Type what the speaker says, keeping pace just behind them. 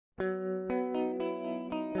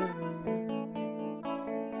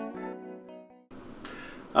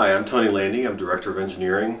Hi, I'm Tony Landy. I'm Director of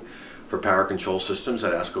Engineering for Power Control Systems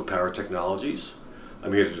at ASCO Power Technologies.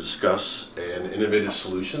 I'm here to discuss an innovative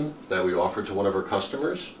solution that we offer to one of our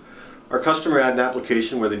customers. Our customer had an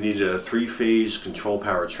application where they needed a three-phase control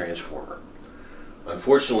power transformer.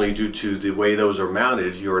 Unfortunately, due to the way those are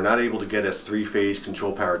mounted, you are not able to get a three-phase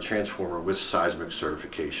control power transformer with seismic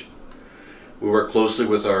certification. We work closely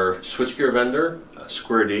with our switchgear vendor,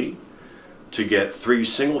 Square D, to get 3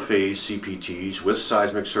 single-phase CPTs with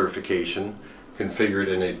seismic certification configured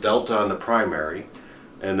in a delta on the primary,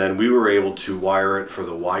 and then we were able to wire it for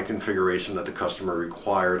the Y configuration that the customer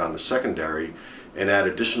required on the secondary and add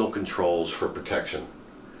additional controls for protection.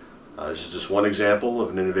 This is just one example of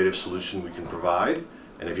an innovative solution we can provide,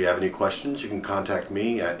 and if you have any questions you can contact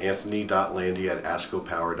me at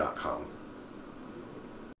anthony.landy@ascopower.com.